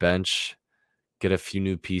up our bench, get a few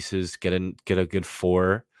new pieces, get a good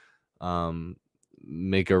four,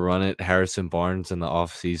 make a run at Harrison Barnes in the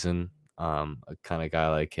off season, a kind of guy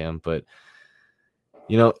like him. But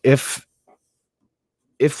if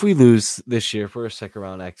we lose this year, if we're a second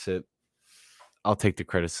round exit, I'll take the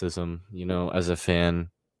criticism. As a fan,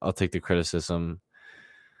 I'll take the criticism.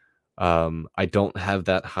 I don't have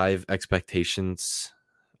that high of expectations.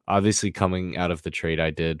 Obviously, coming out of the trade, I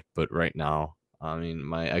did, but right now, I mean,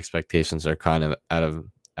 my expectations are kind of at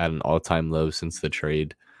an all time low since the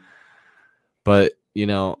trade. But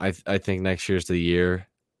I think next year's the year.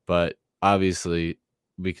 But obviously,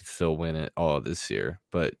 we could still win it all this year.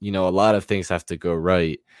 But a lot of things have to go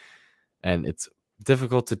right, and it's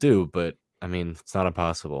difficult to do. But I mean, it's not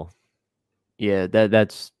impossible. Yeah,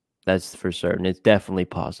 that's for certain. It's definitely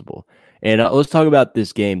possible. And let's talk about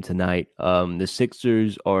this game tonight. The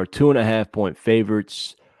Sixers are 2.5 point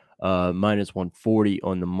favorites, minus 140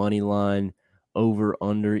 on the money line. Over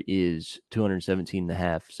under is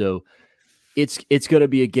 217.5. So it's going to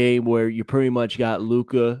be a game where you pretty much got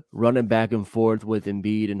Luka running back and forth with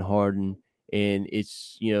Embiid and Harden, and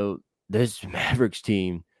it's this Mavericks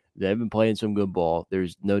team. They've been playing some good ball.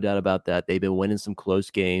 There's no doubt about that. They've been winning some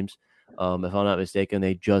close games. If I'm not mistaken,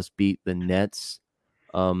 they just beat the Nets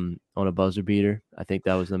on a buzzer beater. I think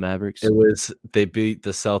that was the Mavericks. They beat the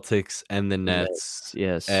Celtics and the The Nets,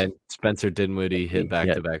 yes. and Spencer Dinwiddie hit Yeah,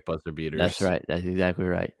 back-to-back buzzer beaters. that's right. That's exactly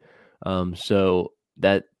right. So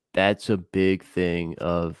that's a big thing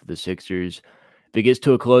of the Sixers. If it gets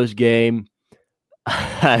to a close game,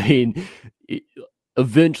 I mean,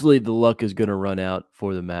 eventually the luck is going to run out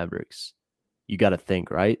for the Mavericks. You got to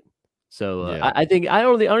think, right? So Yeah. I think I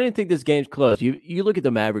don't even think this game's close. You look at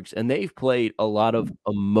the Mavericks, and they've played a lot of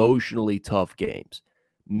emotionally tough games,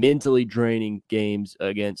 mentally draining games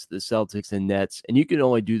against the Celtics and Nets, and you can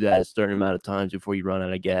only do that a certain amount of times before you run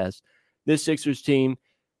out of gas. This Sixers team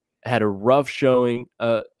had a rough showing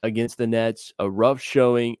against the Nets, a rough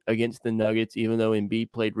showing against the Nuggets, even though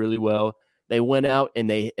Embiid played really well. They went out and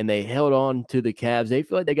they held on to the Cavs. They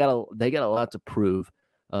feel like they got a lot to prove.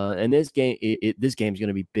 And this game, this game is going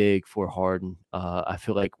to be big for Harden. I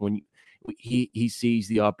feel like when he sees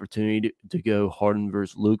the opportunity to go Harden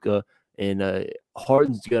versus Luka, and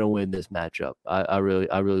Harden's going to win this matchup. I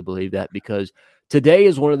really believe that, because today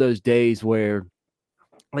is one of those days where,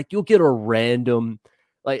 like, you'll get a random,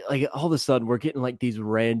 like all of a sudden we're getting like these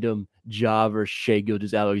random Ja versus Shai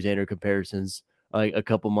Gilgeous-Alexander comparisons. Like a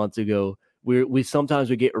couple months ago, we sometimes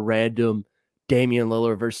we get random Damian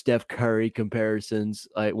Lillard versus Steph Curry comparisons,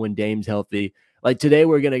 like when Dame's healthy. Like today,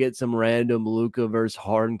 we're gonna get some random Luka versus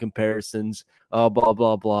Harden comparisons. Blah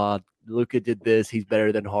blah blah. Luka did this; he's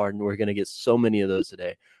better than Harden. We're gonna get so many of those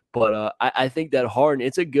today. But I think that Harden,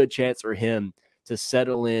 it's a good chance for him to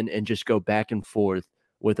settle in and just go back and forth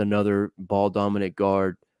with another ball dominant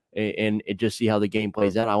guard, and just see how the game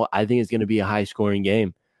plays out. I think it's going to be a high scoring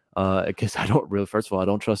game, because first of all, I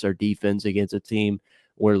don't trust our defense against a team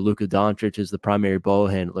where Luka Doncic is the primary ball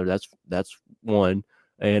handler. That's one.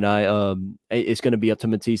 And it's going to be up to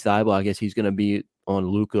Matisse Thybulle. I guess he's going to be on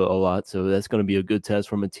Luka a lot, so that's going to be a good test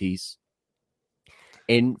for Matisse.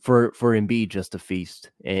 And for Embiid just to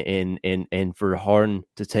feast, and for Harden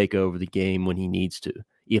to take over the game when he needs to,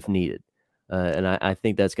 if needed. And I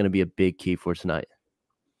think that's going to be a big key for tonight.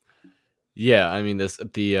 Yeah, I mean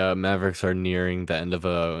the Mavericks are nearing the end of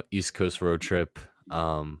a East Coast road trip.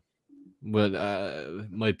 But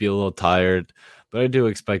might be a little tired, but I do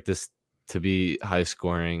expect this to be high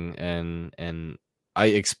scoring, and I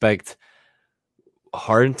expect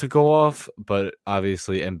Harden to go off, but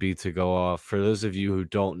obviously Embiid to go off. For those of you who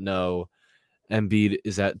don't know, Embiid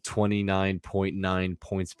is at 29.9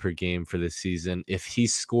 points per game for this season. If he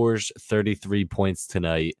scores 33 points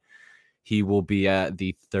tonight, he will be at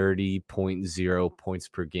the 30.0 points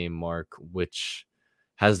per game mark, which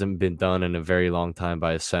hasn't been done in a very long time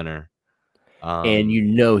by a center. And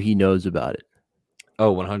he knows about it.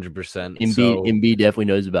 Oh, 100%. Embiid definitely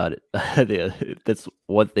knows about it. That's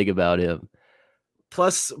one thing about him.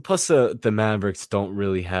 Plus, the Mavericks don't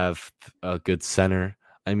really have a good center.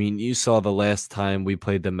 I mean, you saw the last time we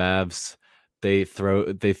played the Mavs, they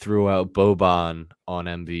threw out Boban on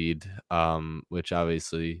Embiid, which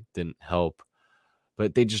obviously didn't help.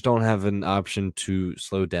 But they just don't have an option to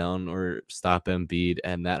slow down or stop Embiid,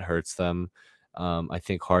 and that hurts them. I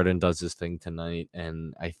think Harden does his thing tonight,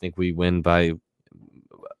 and I think we win by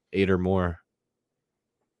 8 or more.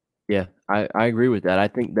 Yeah, I agree with that. I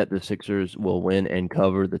think that the Sixers will win and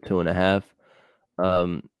cover the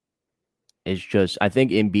 2.5. It's just I think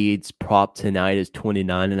Embiid's prop tonight is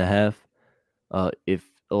 29.5. If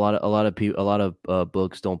a lot of people, a lot of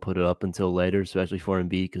books don't put it up until later, especially for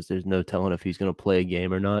Embiid, because there's no telling if he's going to play a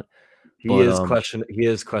game or not. He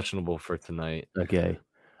is questionable for tonight. Okay,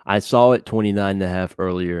 I saw it 29.5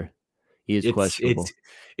 earlier. He is questionable.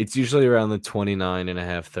 It's usually around the 29.5,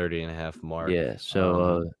 30.5 mark. Yeah,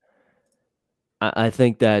 so I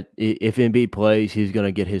think that if Embiid plays, he's going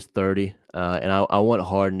to get his 30. And I want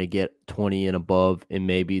Harden to get 20 and above, and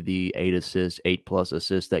maybe the 8+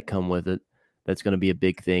 assists that come with it. That's going to be a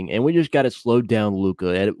big thing. And we just got to slow down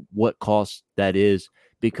Luka at what cost that is,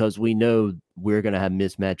 because we know we're going to have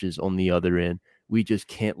mismatches on the other end. We just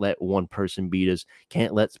can't let one person beat us.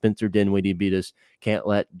 Can't let Spencer Dinwiddie beat us. Can't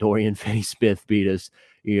let Dorian Finney-Smith beat us,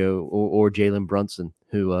 or Jalen Brunson,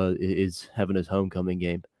 who is having his homecoming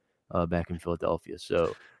game back in Philadelphia.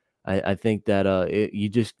 So I think that you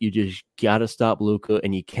just got to stop Luka,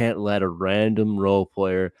 and you can't let a random role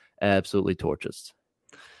player absolutely torch us.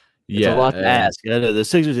 It's a lot to ask. The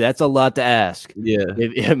Sixers, that's a lot to ask. Yeah.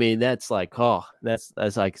 I mean, that's like, that's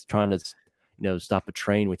like trying to, stop a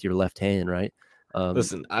train with your left hand, right?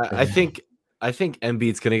 Listen, I think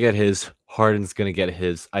Embiid's going to get his, Harden's going to get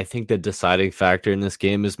his. I think the deciding factor in this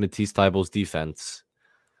game is Matisse Thybulle's defense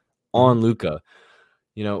on Luka.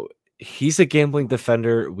 He's a gambling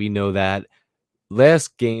defender. We know that.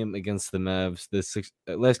 Last game against the Mavs,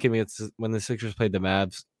 when the Sixers played the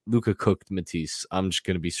Mavs, Luka cooked Matisse. I'm just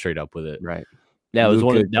gonna be straight up with it. Right. That was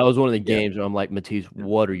one of the games where I'm like, Matisse,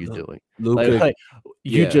 what are you doing? Luka,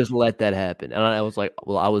 you just let that happen. And I was like,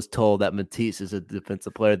 well, I was told that Matisse is a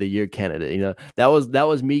defensive player of the year candidate. That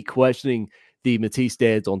was me questioning the Matisse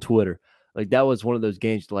stands on Twitter. Like, that was one of those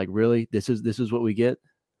games like, really? This is what we get?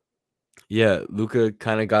 Yeah, Luka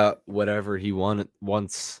kind of got whatever he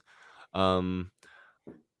wants on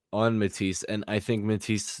Matisse, and I think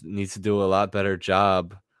Matisse needs to do a lot better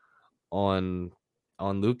job on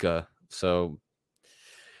Luka. So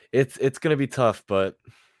it's gonna be tough, but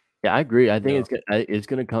yeah, I agree. I think it's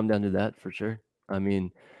gonna come down to that for sure. I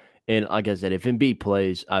mean, and like I said, if Embiid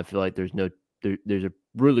plays, I feel like there's a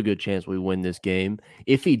really good chance we win this game.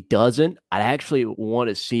 If he doesn't, I actually want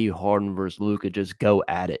to see Harden versus Luka just go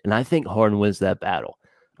at it, and I think Harden wins that battle.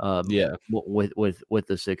 With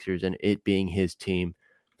the Sixers and it being his team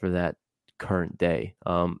for that current day.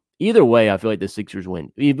 Either way, I feel like the Sixers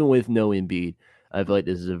win, even with no Embiid. I feel like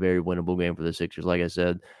this is a very winnable game for the Sixers. Like I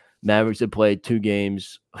said, Mavericks have played 2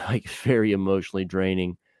 games, like very emotionally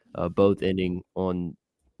draining, both ending on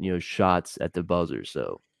shots at the buzzer.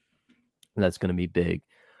 So that's going to be big.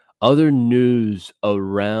 Other news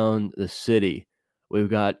around the city. We've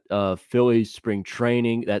got Phillies spring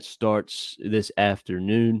training that starts this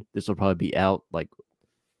afternoon. This will probably be out like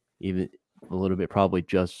even a little bit, probably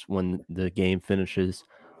just when the game finishes.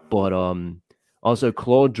 But also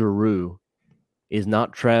Claude Giroux is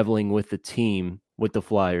not traveling with the team, with the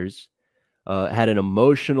Flyers. Had an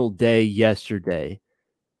emotional day yesterday.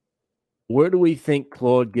 Where do we think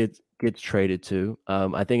Claude gets traded to?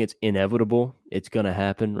 I think it's inevitable. It's going to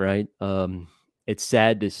happen, right? It's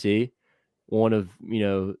sad to see. One of,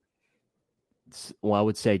 I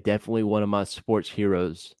would say definitely one of my sports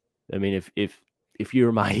heroes. I mean, if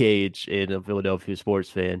you're my age and a Philadelphia sports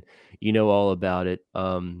fan, you know all about it.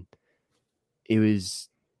 It was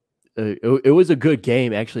it was a good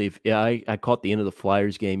game actually. I caught the end of the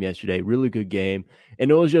Flyers game yesterday. Really good game,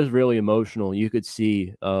 and it was just really emotional. You could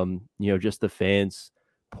see, just the fans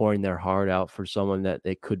pouring their heart out for someone that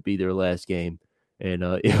they could be their last game, and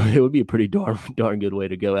it would be a pretty darn good way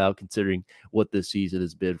to go out considering what this season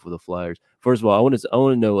has been for the Flyers. First of all, I want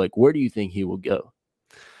to know, like, where do you think he will go?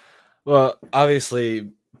 Well, obviously,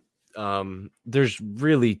 there's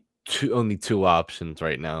really only two options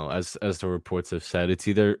right now, as the reports have said. It's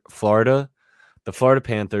either Florida, the Florida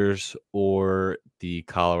Panthers, or the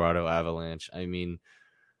Colorado Avalanche. I mean,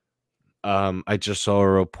 I just saw a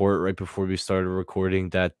report right before we started recording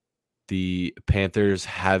that the Panthers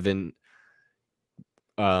haven't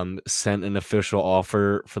sent an official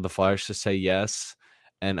offer for the Flyers to say yes,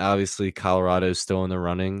 and obviously Colorado is still in the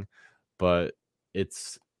running, but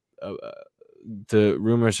it's the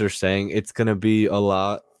rumors are saying it's going to be a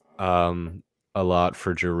lot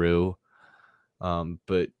for Giroux.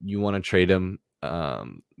 But you want to trade him,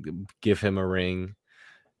 give him a ring.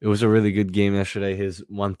 It was a really good game yesterday, his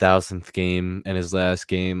 1000th game and his last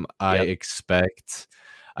game. Yep.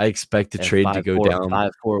 I expect the trade to go down.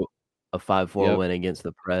 5-4, a 5-4 win against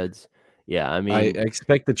the Preds. Yeah, I mean, I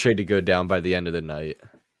expect the trade to go down by the end of the night.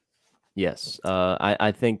 Yes,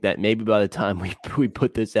 I think that maybe by the time we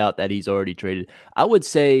put this out, that he's already traded. I would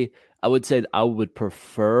say I would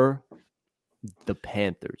prefer the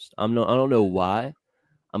Panthers. I don't know why.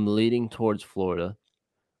 I'm leaning towards Florida.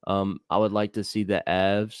 I would like to see the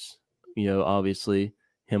Avs. Obviously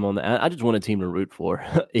him on the. I just want a team to root for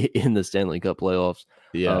in the Stanley Cup playoffs.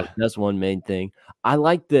 Yeah, that's one main thing. I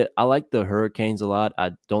like the Hurricanes a lot.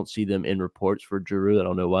 I don't see them in reports for Giroux. I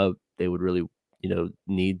don't know why they would really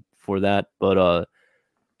need for that, but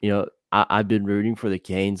I've been rooting for the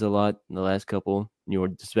Canes a lot in the last couple,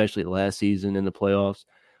 especially last season in the playoffs.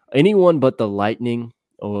 Anyone but the Lightning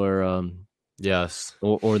or yes,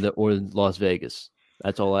 or Las Vegas.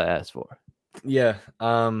 That's all I ask for. Yeah,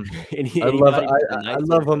 I love him. I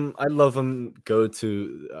love him. I love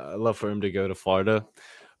for him to go to Florida,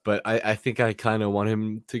 but I think I kind of want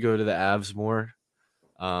him to go to the Avs more.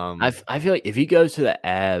 I feel like if he goes to the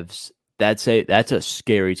Avs, that's a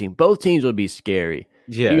scary team. Both teams would be scary.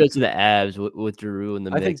 Yeah, if he goes to the Avs with Giroux in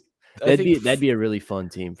the mix. That'd be a really fun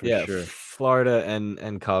team for sure. Florida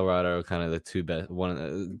and Colorado are kind of the two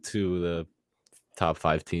of the top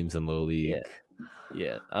 5 teams in the league.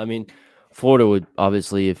 Yeah. I mean, Florida would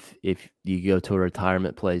obviously, if you go to a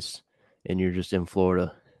retirement place and you're just in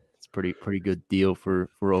Florida, it's pretty good deal for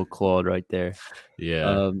old Claude right there.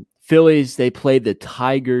 Yeah. Phillies, they played the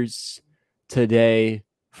Tigers today,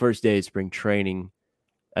 first day of spring training.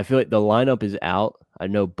 I feel like the lineup is out. I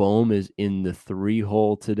know Bohm is in the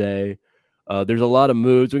 3-hole today. There's a lot of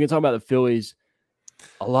moves. We can talk about the Phillies.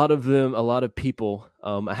 A lot of people.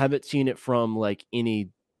 I haven't seen it from like any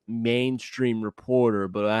mainstream reporter,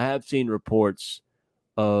 but I have seen reports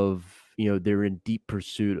of they're in deep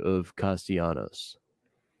pursuit of Castellanos,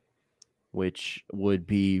 which would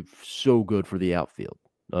be so good for the outfield.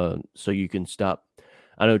 So you can stop.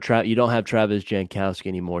 I know you don't have Travis Jankowski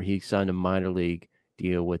anymore. He signed a minor league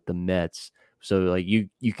deal with the Mets, so like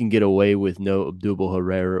you can get away with no Abdul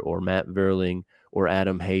Herrera or Matt Verling or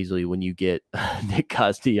Adam Hazley when you get Nick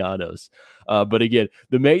Castellanos. But again,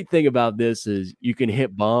 the main thing about this is you can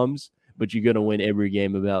hit bombs, but you're going to win every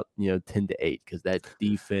game about 10-8 because that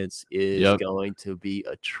defense is going to be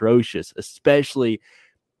atrocious, especially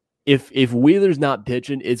if Wheeler's not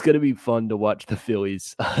pitching. It's going to be fun to watch the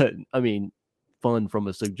Phillies. I mean, fun from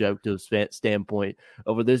a subjective standpoint.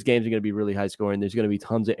 Over this game's going to be really high scoring. There's going to be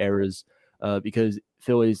tons of errors because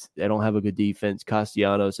Phillies, they don't have a good defense.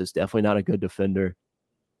 Castellanos is definitely not a good defender.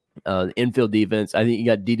 Infield defense, I think you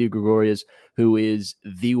got Didi Gregorius, who is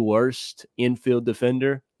the worst infield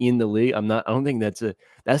defender in the league. I don't think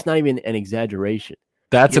that's not even an exaggeration.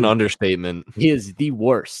 That's an understatement. He is the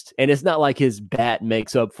worst, and it's not like his bat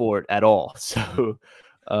makes up for it at all. So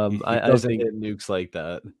I think hit nukes like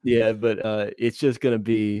that. Yeah, but it's just gonna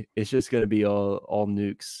be all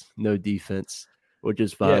nukes, no defense, which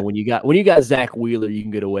is fine. Yeah. When you got Zach Wheeler, you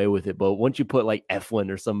can get away with it. But once you put like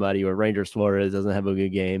Eflin or somebody, or Ranger Suarez doesn't have a good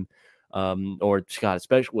game, or Scott,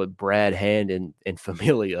 especially with Brad Hand and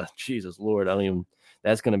Familia, Jesus Lord,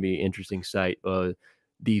 that's gonna be an interesting sight.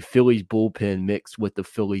 The Phillies bullpen mixed with the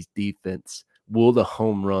Phillies defense. Will the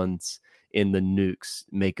home runs in the nukes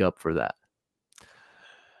make up for that?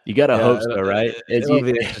 You got to hope so, right? It'll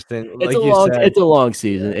be interesting. It's a long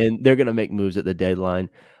season, and they're going to make moves at the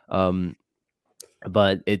deadline.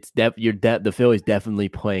 But it's the Phillies definitely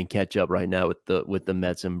playing catch up right now with the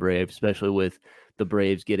Mets and Braves, especially with the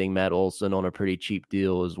Braves getting Matt Olson on a pretty cheap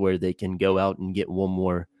deal, is where they can go out and get one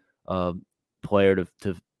more player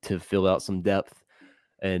to to fill out some depth.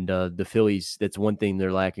 And the Phillies, that's one thing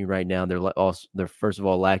they're lacking right now. They're first of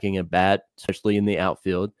all lacking a bat, especially in the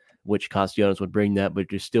outfield, which Castellanos would bring that,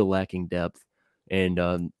 but you're still lacking depth. And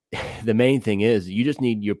the main thing is you just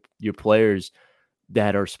need your players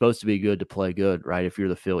that are supposed to be good to play good, right? If you're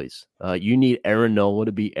the Phillies, you need Aaron Nola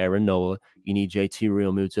to be Aaron Nola. You need JT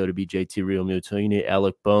Realmuto to be JT Realmuto. You need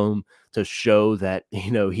Alec Bohm to show that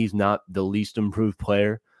he's not the least improved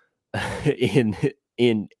player in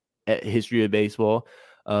history of baseball.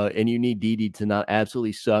 And you need Didi to not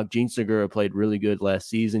absolutely suck. Gene Segura played really good last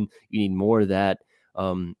season. You need more of that.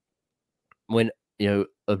 When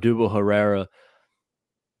Abdul Herrera,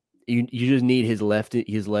 you just need his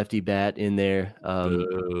lefty bat in there.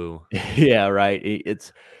 Yeah, right.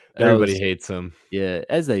 Everybody hates him. Yeah,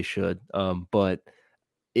 as they should. But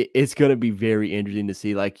it's going to be very interesting to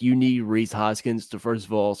see. Like, you need Rhys Hoskins to, first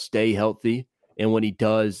of all, stay healthy. And when he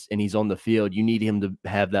does and he's on the field, you need him to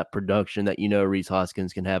have that production that Rhys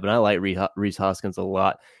Hoskins can have. And I like Rhys Hoskins a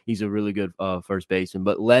lot. He's a really good first baseman.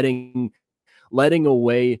 But letting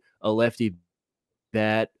away a lefty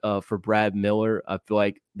bat for Brad Miller, I feel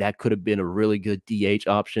like that could have been a really good DH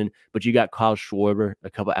option. But you got Kyle Schwarber a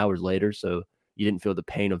couple hours later, so you didn't feel the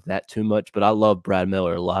pain of that too much. But I love Brad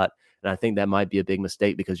Miller a lot. And I think that might be a big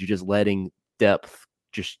mistake because you're just letting depth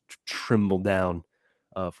just tremble down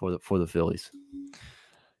for the Phillies.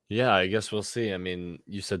 Yeah, I guess we'll see. I mean,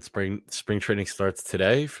 you said spring training starts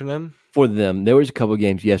today for them? For them. There was a couple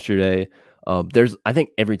games yesterday. I think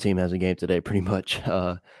every team has a game today pretty much,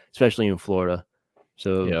 especially in Florida.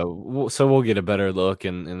 So yeah, so we'll get a better look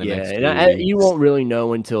in the next few weeks. You won't really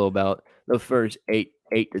know until about the first 8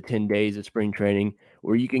 to 10 days of spring training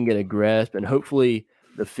where you can get a grasp, and hopefully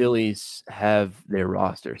the Phillies have their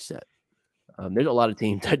roster set. There's a lot of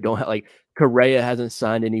teams that don't have, like Correa hasn't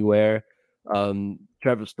signed anywhere.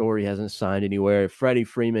 Trevor Story hasn't signed anywhere. Freddie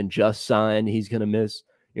Freeman just signed. He's going to miss,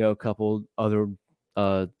 a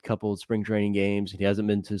couple spring training games. He hasn't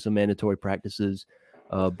been to some mandatory practices.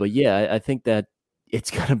 But yeah, I think that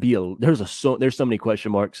it's going to be there's so many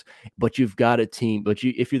question marks, but you've got a team,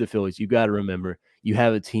 if you're the Phillies, you've got to remember you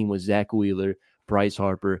have a team with Zach Wheeler, Bryce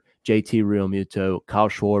Harper, JT Realmuto, Kyle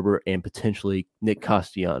Schwarber, and potentially Nick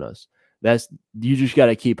Castellanos. You just got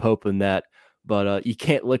to keep hoping that, but you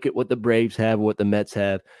can't look at what the Braves have or what the Mets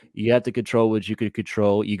have. You have to control what you could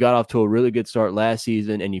control. You got off to a really good start last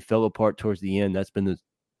season and you fell apart towards the end. That's been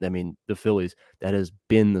the Phillies, that has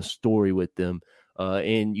been the story with them.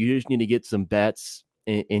 And you just need to get some bats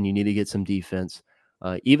and you need to get some defense,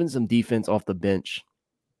 even some defense off the bench,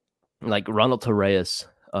 like Ronald Torreyes,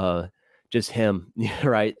 just him,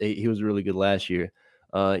 right? He was really good last year.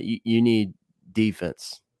 You need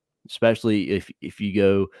defense, especially if you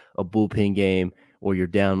go a bullpen game or you're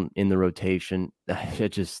down in the rotation.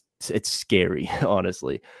 It's scary,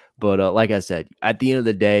 honestly. But like I said, at the end of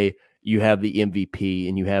the day, you have the MVP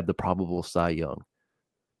and you have the probable Cy Young.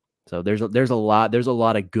 So there's a lot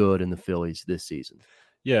of good in the Phillies this season.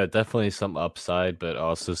 Yeah, definitely some upside, but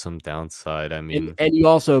also some downside. I mean, and you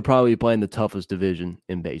also probably playing the toughest division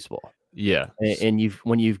in baseball. Yeah, and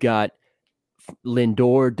when you've got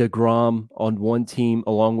Lindor, DeGrom on one team,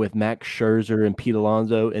 along with Max Scherzer and Pete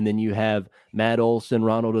Alonso, and then you have Matt Olson,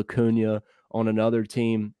 Ronald Acuna on another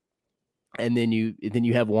team, and then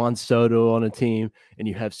you have Juan Soto on a team, and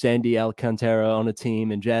you have Sandy Alcantara on a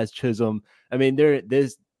team, and Jazz Chisholm. I mean,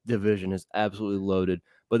 this division is absolutely loaded.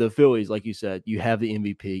 But the Phillies, like you said, you have the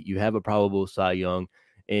MVP, you have a probable Cy Young,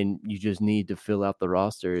 and you just need to fill out the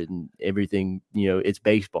roster and everything. It's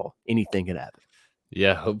baseball; anything can happen.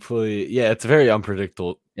 Yeah, hopefully. Yeah, it's a very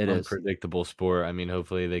unpredictable sport. I mean,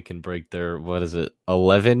 hopefully they can break their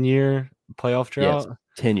 11-year playoff drought. Yes,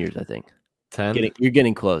 10 years, I think. 10. You're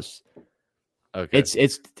getting close. Okay.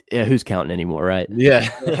 It's who's counting anymore, right?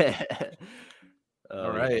 Yeah.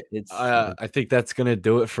 All right. I think that's gonna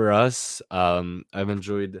do it for us. I've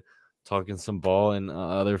enjoyed talking some ball and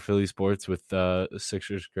other Philly sports with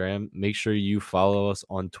Sixers Graham. Make sure you follow us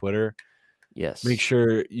on Twitter. Yes. Make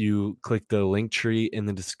sure you click the link tree in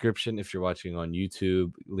the description if you're watching on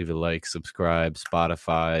YouTube. Leave a like, subscribe,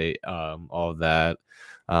 Spotify, all of that.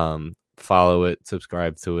 Follow it,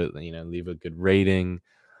 subscribe to it. Leave a good rating.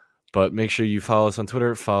 But make sure you follow us on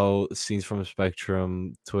Twitter. Follow Scenes from a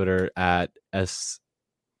Spectrum Twitter at STFS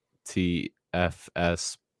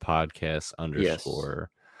podcast _ Yes,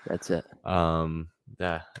 that's it.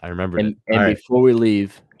 Yeah, I remember it. And before we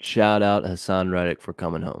leave, shout out Hassan Reddick for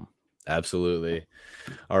coming home. Absolutely.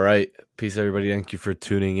 All right. Peace, everybody. Thank you for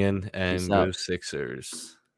tuning in, and go Sixers.